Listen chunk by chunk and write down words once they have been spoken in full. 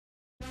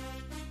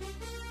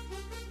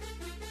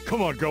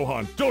Come on,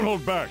 Gohan, don't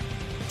hold back.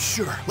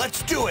 Sure,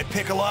 let's do it,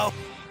 Piccolo.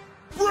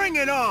 Bring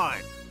it on!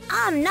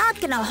 I'm not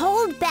gonna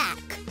hold back.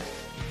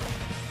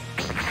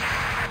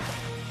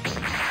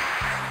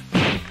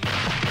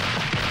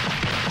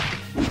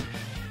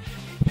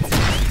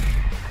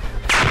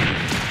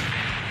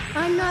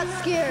 I'm not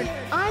scared.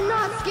 I'm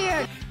not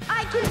scared.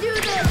 I can do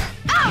this.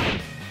 Ow!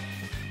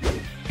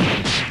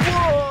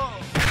 Whoa!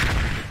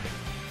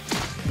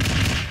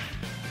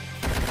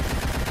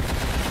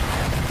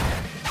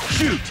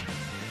 Shoot!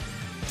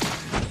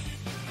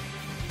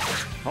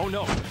 Oh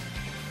no.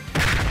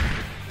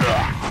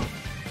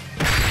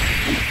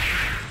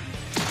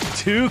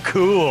 Too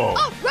cool.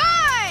 All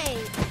right!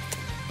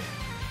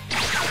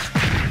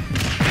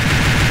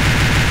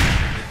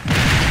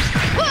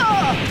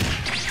 Whoa!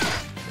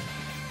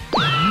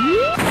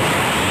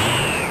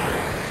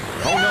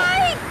 Oh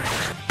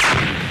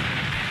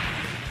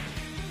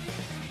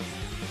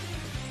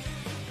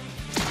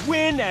no.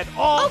 Win at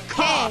all Okay.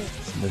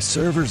 costs. The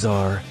servers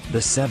are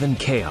the 7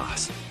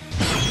 Chaos.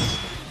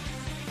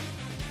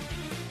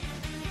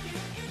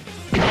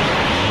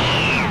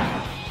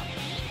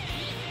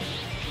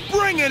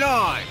 Bring it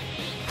on!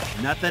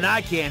 Nothing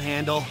I can't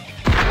handle.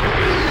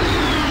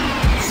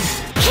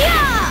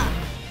 Yeah!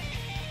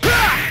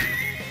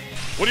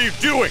 What are you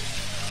doing?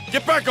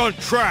 Get back on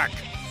track.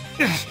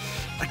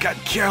 I got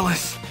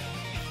careless.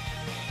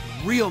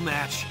 The real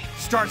match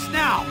starts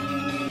now.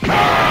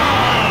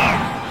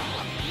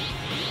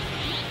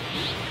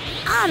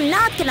 I'm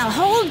not gonna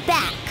hold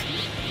back.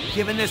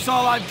 Giving this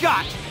all I've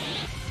got.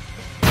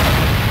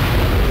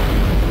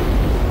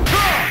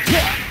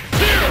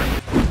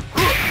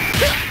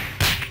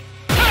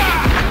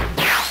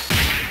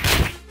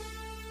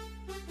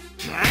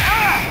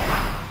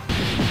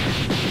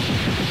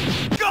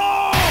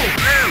 Go!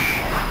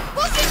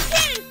 Focus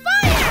cannon,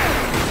 fire!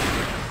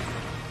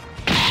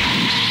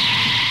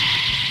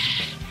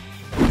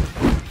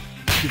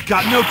 You've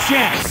got no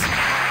chance.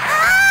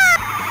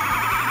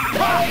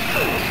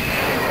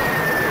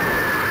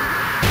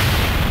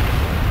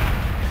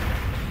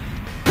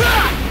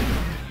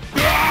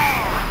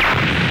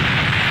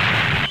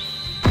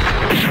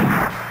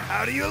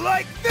 How do you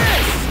like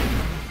this?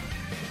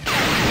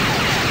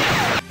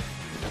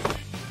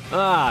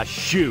 Ah,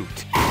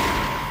 shoot.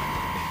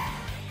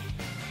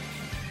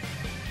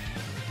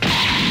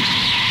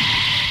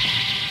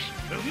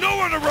 There's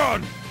nowhere to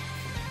run.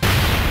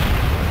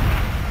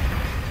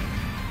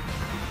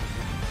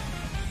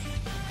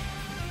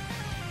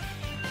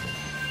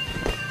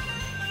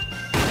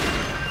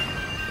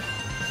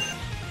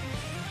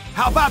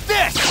 How about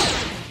this?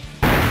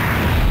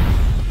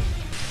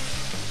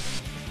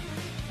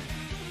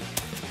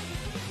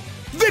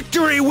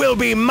 Victory will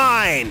be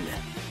mine!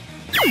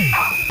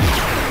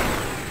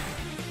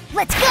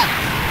 Let's go!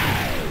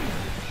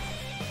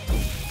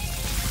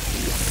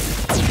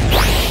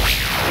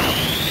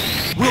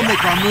 We'll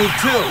make our move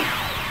too!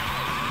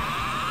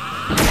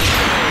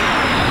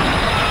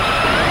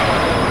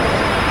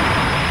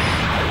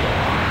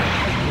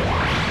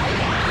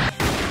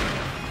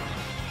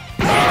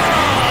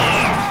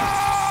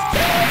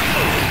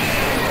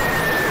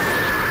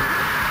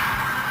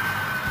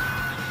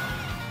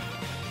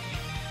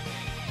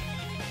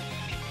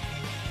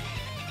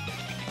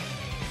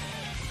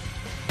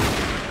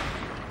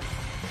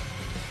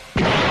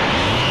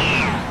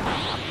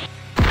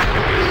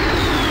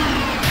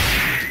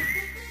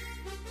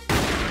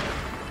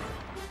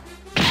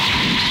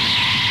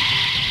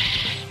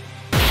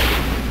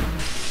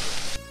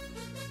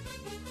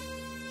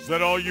 Is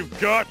that all you've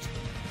got?